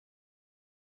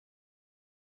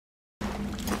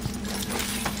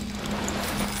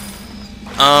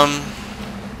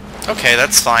Okay,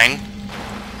 that's fine.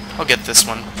 I'll get this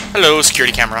one. Hello,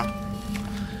 security camera.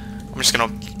 I'm just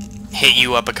gonna hit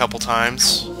you up a couple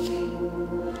times.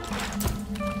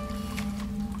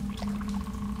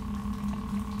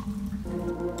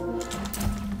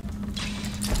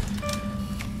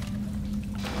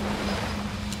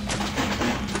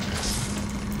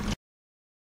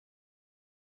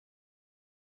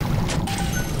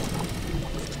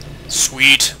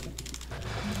 Sweet.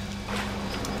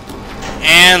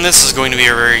 And this is going to be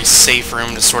a very safe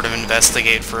room to sort of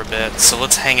investigate for a bit, so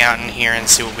let's hang out in here and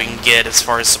see what we can get as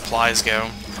far as supplies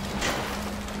go.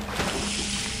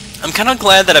 I'm kind of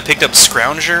glad that I picked up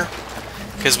Scrounger,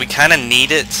 because we kind of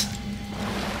need it.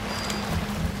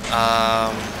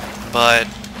 But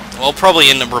we'll probably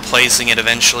end up replacing it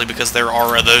eventually, because there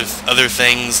are other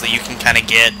things that you can kind of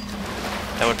get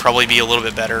that would probably be a little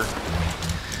bit better.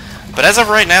 But as of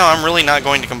right now, I'm really not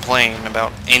going to complain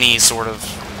about any sort of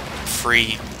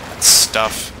free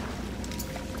stuff.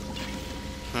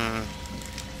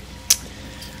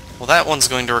 Well, that one's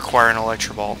going to require an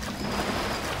Electrobolt.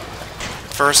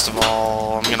 First of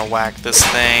all, I'm gonna whack this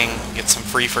thing, get some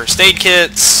free first aid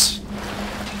kits.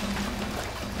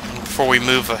 Before we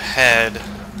move ahead,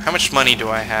 how much money do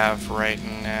I have right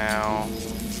now?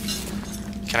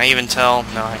 Can I even tell?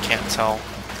 No, I can't tell.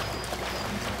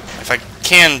 If I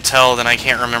can tell, then I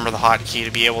can't remember the hotkey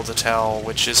to be able to tell,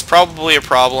 which is probably a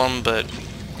problem, but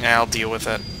yeah, I'll deal with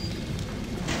it.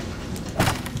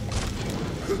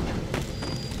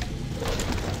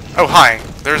 Oh, hi.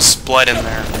 There's blood in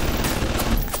there.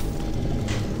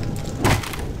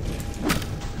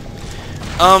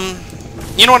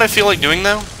 You know what I feel like doing,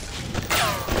 though?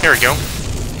 Here we go.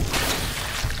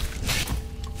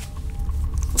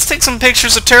 Let's take some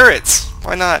pictures of turrets.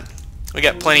 Why not? We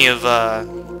got plenty of,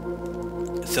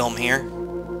 film here.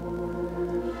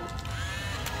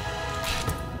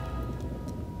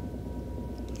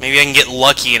 Maybe I can get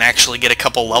lucky and actually get a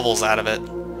couple levels out of it.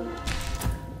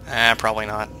 Probably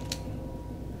not.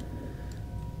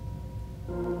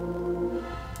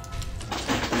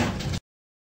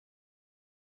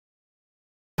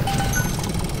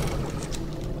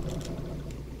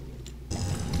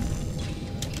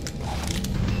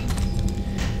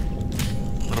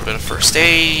 A little bit of first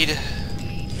aid.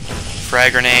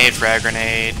 Frag grenade, frag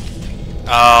grenade.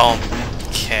 Oh,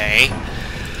 okay.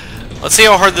 Let's see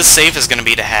how hard this safe is going to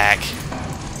be to hack.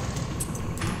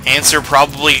 Answer,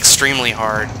 probably extremely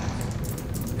hard.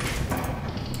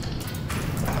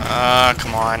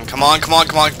 Come on, come on, come on,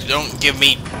 come on. Don't give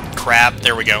me crap.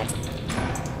 There we go.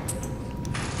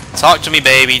 Talk to me,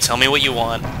 baby. Tell me what you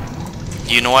want.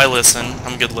 You know I listen.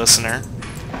 I'm a good listener.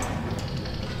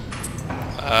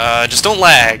 Just don't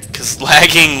lag, because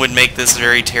lagging would make this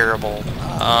very terrible.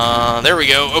 There we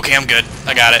go. Okay, I'm good.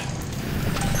 I got it.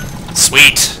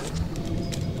 Sweet.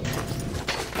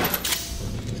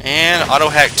 And auto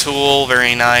hack tool,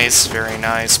 very nice, very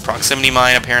nice. Proximity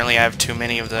mine, apparently I have too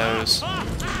many of those.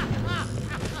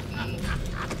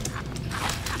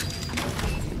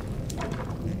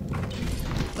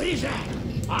 What is that?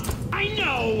 I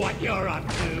know what you're up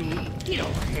to. Get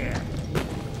over here.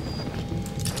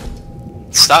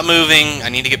 Stop moving. I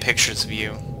need to get pictures of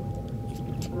you.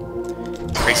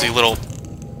 Crazy little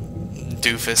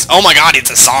doofus. Oh my god, it's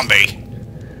a zombie!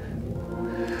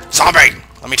 Zombie!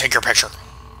 Let me take your picture.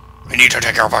 I need to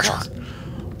take your picture.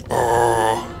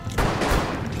 Oh.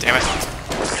 Damn it.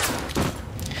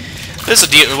 There's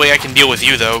a way I can deal with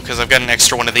you, though, because I've got an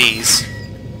extra one of these.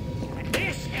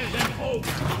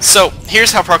 So,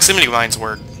 here's how proximity mines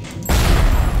work.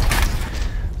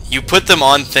 You put them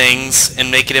on things and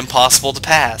make it impossible to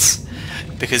pass.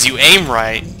 Because you aim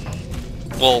right.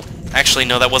 Well, actually,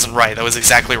 no, that wasn't right. That was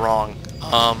exactly wrong.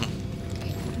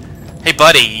 Hey,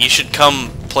 buddy, you should come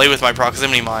play with my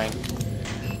proximity mine.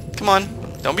 Come on.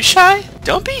 Don't be shy.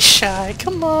 Don't be shy.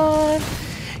 Come on.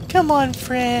 Come on,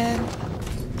 friend.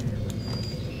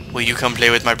 Will you come play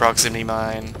with my proximity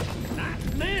mine?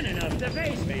 Not man enough to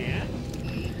face me, huh?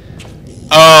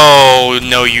 Oh,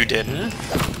 no you didn't.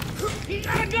 He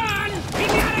got a gun! He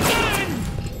got a gun!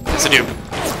 Yes, I do.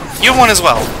 You have one as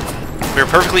well. We're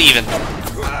perfectly even.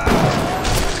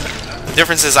 The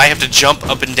difference is I have to jump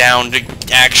up and down to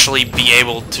actually be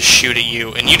able to shoot at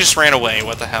you, and you just ran away.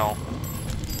 What the hell?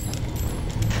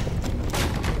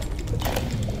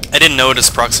 I didn't notice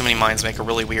proximity mines make a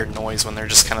really weird noise when they're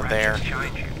just kind of there.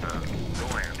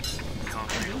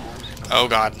 Oh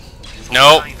god.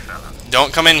 No!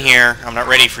 Don't come in here. I'm not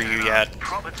ready for you yet.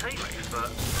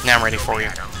 Now I'm ready for you.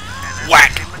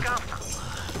 Whack!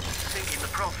 Sinking the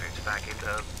profits back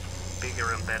into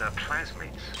bigger and better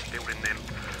plasmids, building them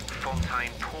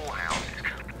Fontaine poorhouses.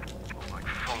 Oh my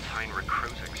contain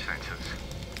recruiting centres.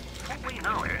 Before we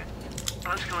know it,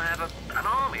 bloke's gonna have an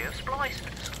army of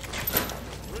splicers.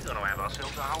 We're gonna have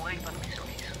ourselves a whole heap of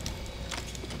miseries.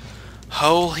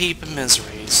 Whole heap of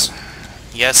miseries.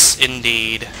 Yes,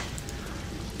 indeed.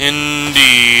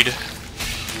 Indeed.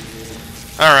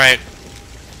 Alright.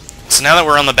 So now that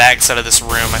we're on the back side of this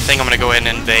room, I think I'm gonna go ahead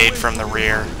and invade from the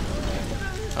rear.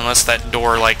 Unless that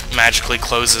door, like, magically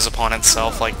closes upon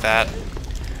itself like that.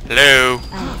 Hello?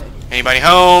 Anybody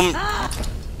home?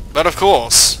 But of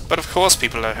course. But of course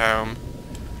people are home.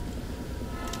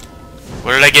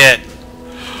 What did I get?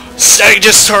 Static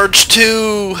Discharge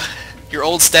 2! Your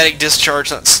old static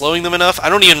discharge not slowing them enough? I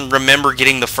don't even remember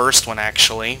getting the first one,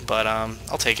 actually. But,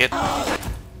 I'll take it. I'll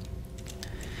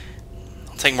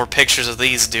take more pictures of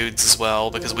these dudes as well,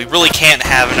 because we really can't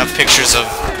have enough pictures of...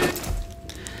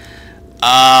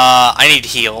 I need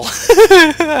heal.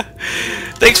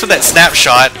 Thanks for that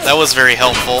snapshot. That was very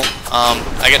helpful.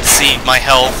 I got to see my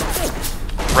health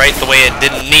right the way it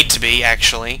didn't need to be,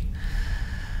 actually.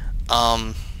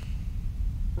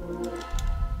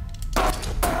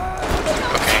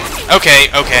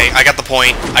 Okay, I got the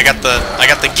point. I got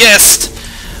the gist.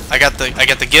 I got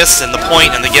the gist and the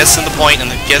point and the gist and the point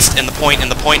and the gist and the point and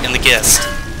the point and the gist.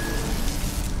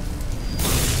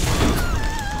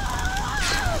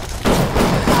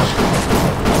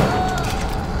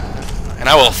 And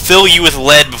I will fill you with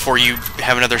lead before you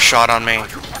have another shot on me. Are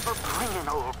you ever bringing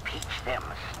old Peach them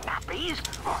snappies,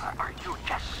 or are you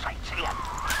just sightseeing?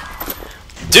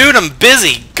 Dude, I'm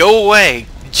busy. Go away.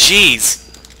 Jeez.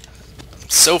 I'm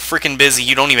so freaking busy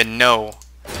you don't even know.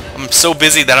 I'm so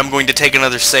busy that I'm going to take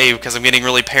another save because I'm getting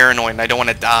really paranoid and I don't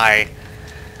want to die.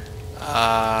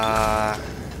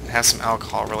 Have some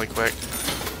alcohol really quick.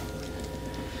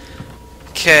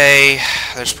 Okay,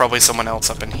 there's probably someone else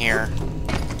up in here.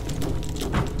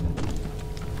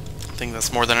 I think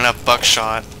that's more than enough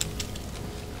buckshot.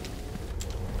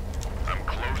 I'm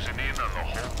closing in on the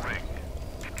whole ring.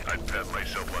 I'd pat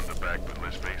myself on the back, but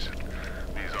let's face it,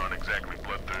 these aren't exactly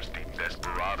bloodthirsty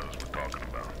desperados we're talking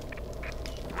about.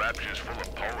 Rapture's full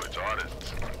of poets,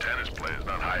 artists, and tennis players,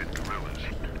 not hired gorillas.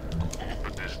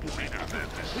 But this leader of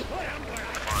this fun.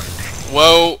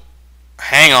 Whoa,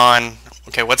 hang on.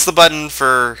 Okay, what's the button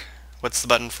for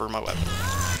my weapon?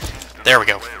 There we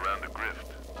go. Around the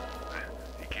grift.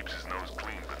 He keeps his nose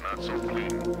clean, but not so clean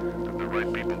that the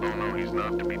right people don't know he's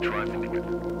not to be trifled with.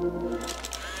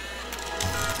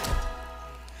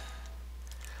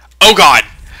 Oh god!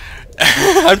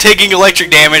 I'm taking electric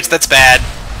damage, that's bad.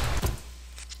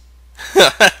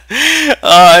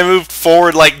 I moved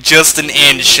forward like just an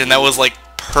inch, and that was like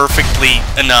perfectly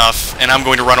enough, and I'm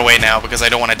going to run away now because I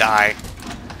don't want to die.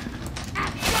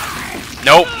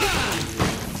 Nope.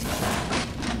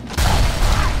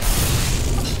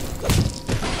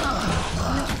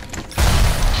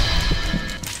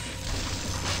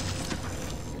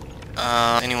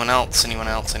 Anyone else? Anyone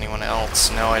else? Anyone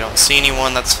else? No, I don't see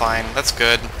anyone. That's fine. That's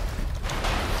good.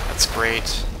 That's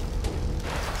great.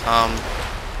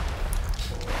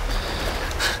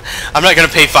 I'm not gonna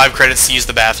pay 5 credits to use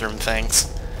the bathroom, thanks.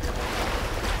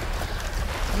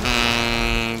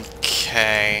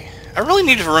 Okay. I really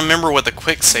need to remember what the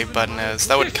quick save button is.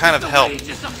 That would kind of help.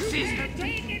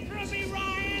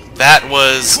 That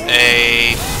was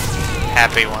a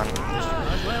happy one.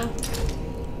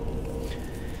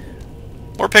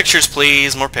 More pictures,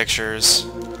 please. More pictures.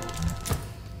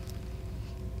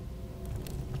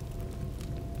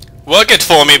 Work it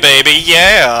for me, baby.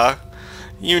 Yeah.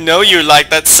 You know you like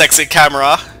that sexy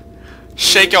camera.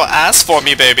 Shake your ass for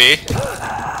me, baby.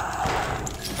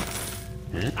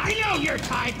 I know your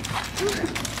type.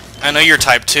 I know your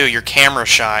type too. You're camera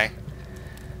shy.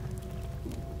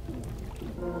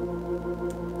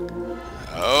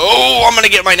 Oh, I'm gonna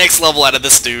get my next level out of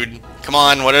this dude. Come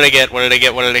on, what did I get? What did I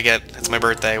get? What did I get? It's my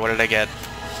birthday. What did I get?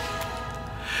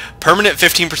 Permanent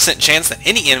 15% chance that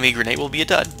any enemy grenade will be a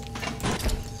dud.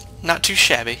 Not too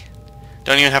shabby.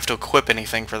 Don't even have to equip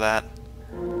anything for that.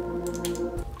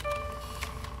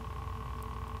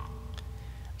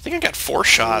 I think I got 4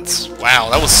 shots. Wow,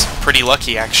 that was pretty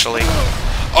lucky, actually.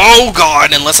 Oh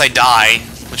god, unless I die,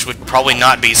 which would probably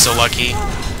not be so lucky.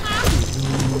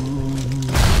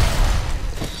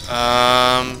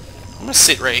 I'm gonna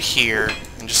sit right here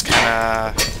and just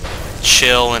kinda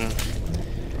chill and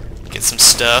get some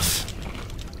stuff.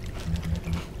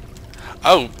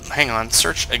 Oh, hang on,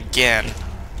 search again.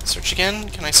 Search again?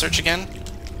 Can I search again?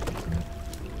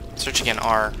 Search again,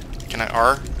 R. Can I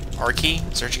R? R key?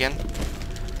 Search again?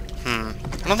 I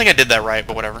don't think I did that right,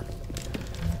 but whatever.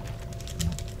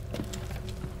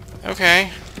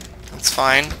 Okay. That's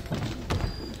fine.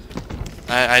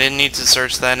 I didn't need to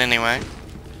search that anyway.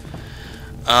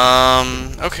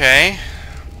 Okay.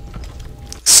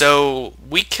 So,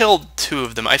 we killed 2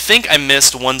 of them. I think I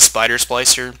missed 1 spider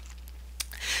splicer.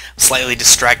 Slightly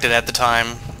distracted at the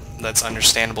time. That's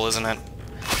understandable, isn't it?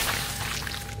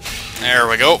 There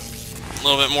we go. A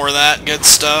little bit more of that good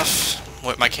stuff.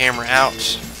 Whip my camera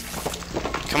out.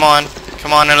 Come on.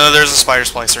 Come on, I know there's a spider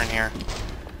splicer in here.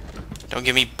 Don't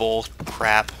give me bull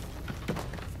crap.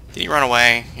 Did he run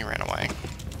away? He ran away.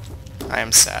 I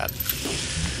am sad.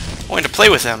 I wanted to play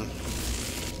with him.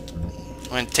 I'm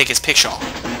going to take his picture.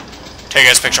 Take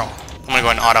his picture. I'm going to go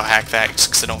and auto-hack that just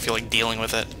because I don't feel like dealing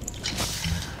with it.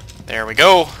 There we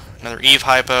go. Another Eve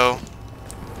hypo.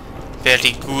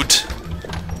 Very good.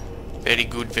 Very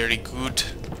good, very good.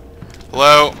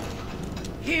 Hello?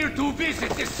 Here to visit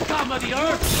the scum of the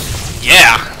earth.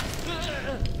 Yeah!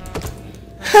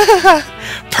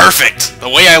 Perfect! The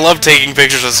way I love taking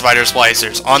pictures of spider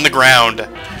splicers. On the ground.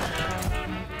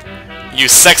 You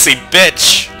sexy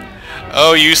bitch!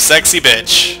 Oh, you sexy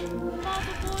bitch.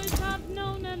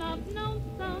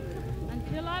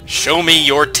 Show me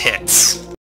your tits.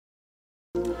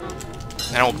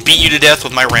 And I will beat you to death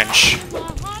with my wrench.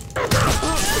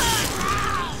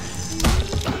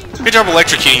 Good job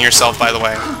electrocuting yourself, by the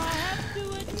way.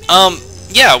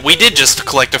 Yeah, we did just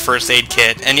collect a first aid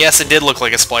kit, and yes, it did look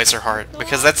like a splicer heart,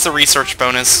 because that's the research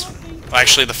bonus,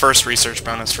 actually the first research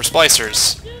bonus for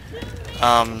splicers.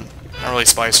 Not really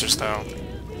splicers, though.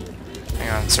 Hang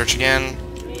on, search again.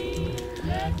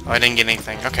 Oh, I didn't get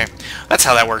anything. Okay, that's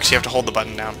how that works. You have to hold the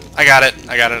button down. I got it,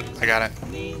 I got it, I got it.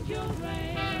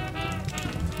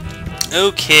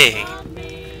 Okay.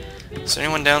 Is there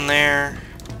anyone down there?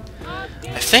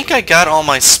 I think I got all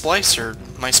my spider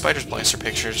splicer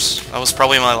pictures. That was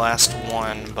probably my last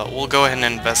one, but we'll go ahead and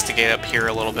investigate up here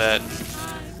a little bit.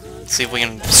 See if we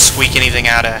can squeak anything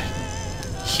out of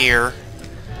here.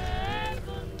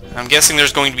 I'm guessing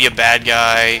there's going to be a bad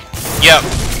guy. Yep.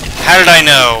 How did I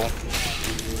know?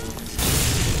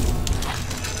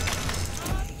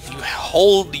 You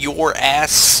hold your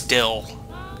ass still.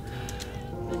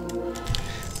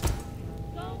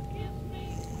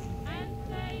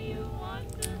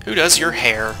 Who does your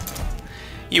hair?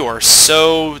 You are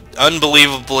so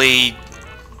unbelievably,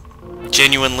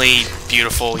 genuinely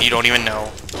beautiful, you don't even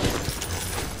know.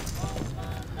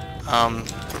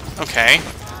 Okay.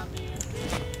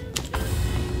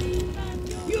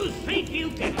 You think you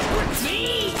can hurt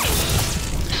me?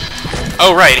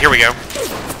 Oh, right, here we go.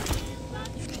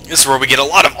 This is where we get a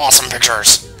lot of awesome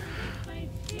pictures.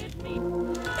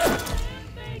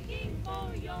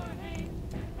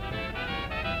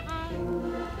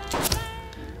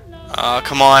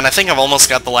 Come on, I think I've almost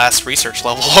got the last research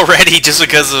level already, just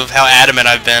because of how adamant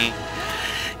I've been.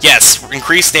 Yes,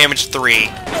 increased damage 3.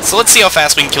 So let's see how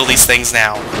fast we can kill these things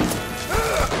now.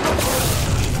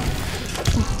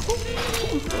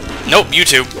 Nope, you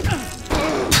two.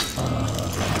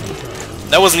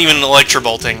 That wasn't even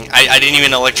electrobolting. I didn't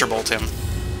even electrobolt him.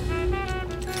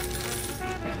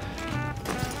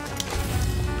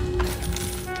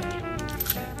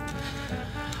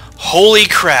 Holy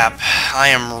crap, I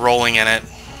am rolling in it.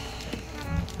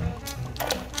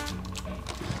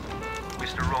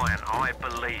 Mr. Ryan, I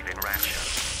believe in Rapture,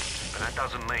 but that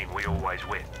doesn't mean we always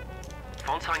win.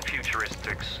 Fontaine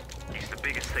Futuristics is the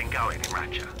biggest thing going in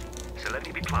Rapture, so let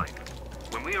me be plain.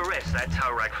 When we arrest that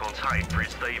tow rag Fontaine for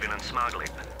his thieving and smuggling,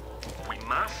 we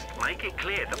must make it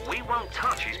clear that we won't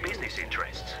touch his business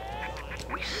interests.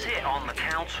 We sit on the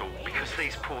council because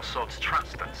these poor sods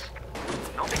trust us,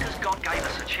 not because God gave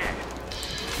us a check.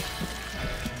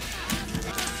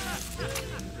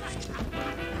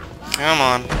 Come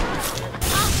on.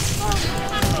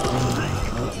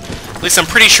 At least I'm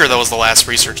pretty sure that was the last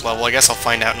research level. I guess I'll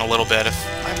find out in a little bit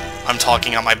if I'm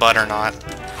talking out my butt or not.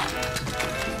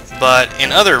 But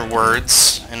in other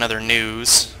words, in other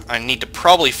news, I need to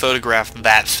probably photograph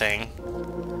that thing.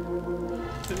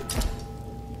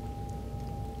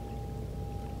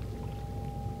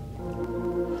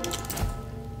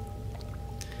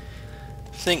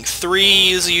 I think 3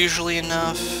 is usually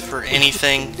enough for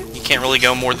anything. You can't really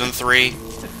go more than 3.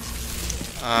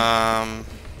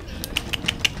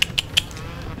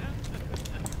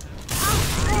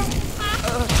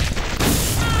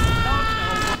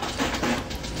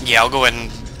 Yeah, I'll go ahead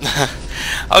and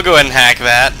I'll go ahead and hack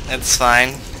that. It's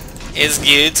fine. It's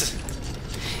good.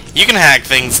 You can hack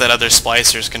things that other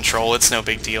splicers control. It's no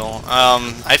big deal.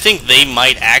 I think they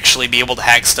might actually be able to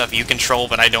hack stuff you control,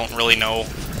 but I don't really know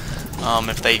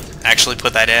if they actually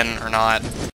put that in or not.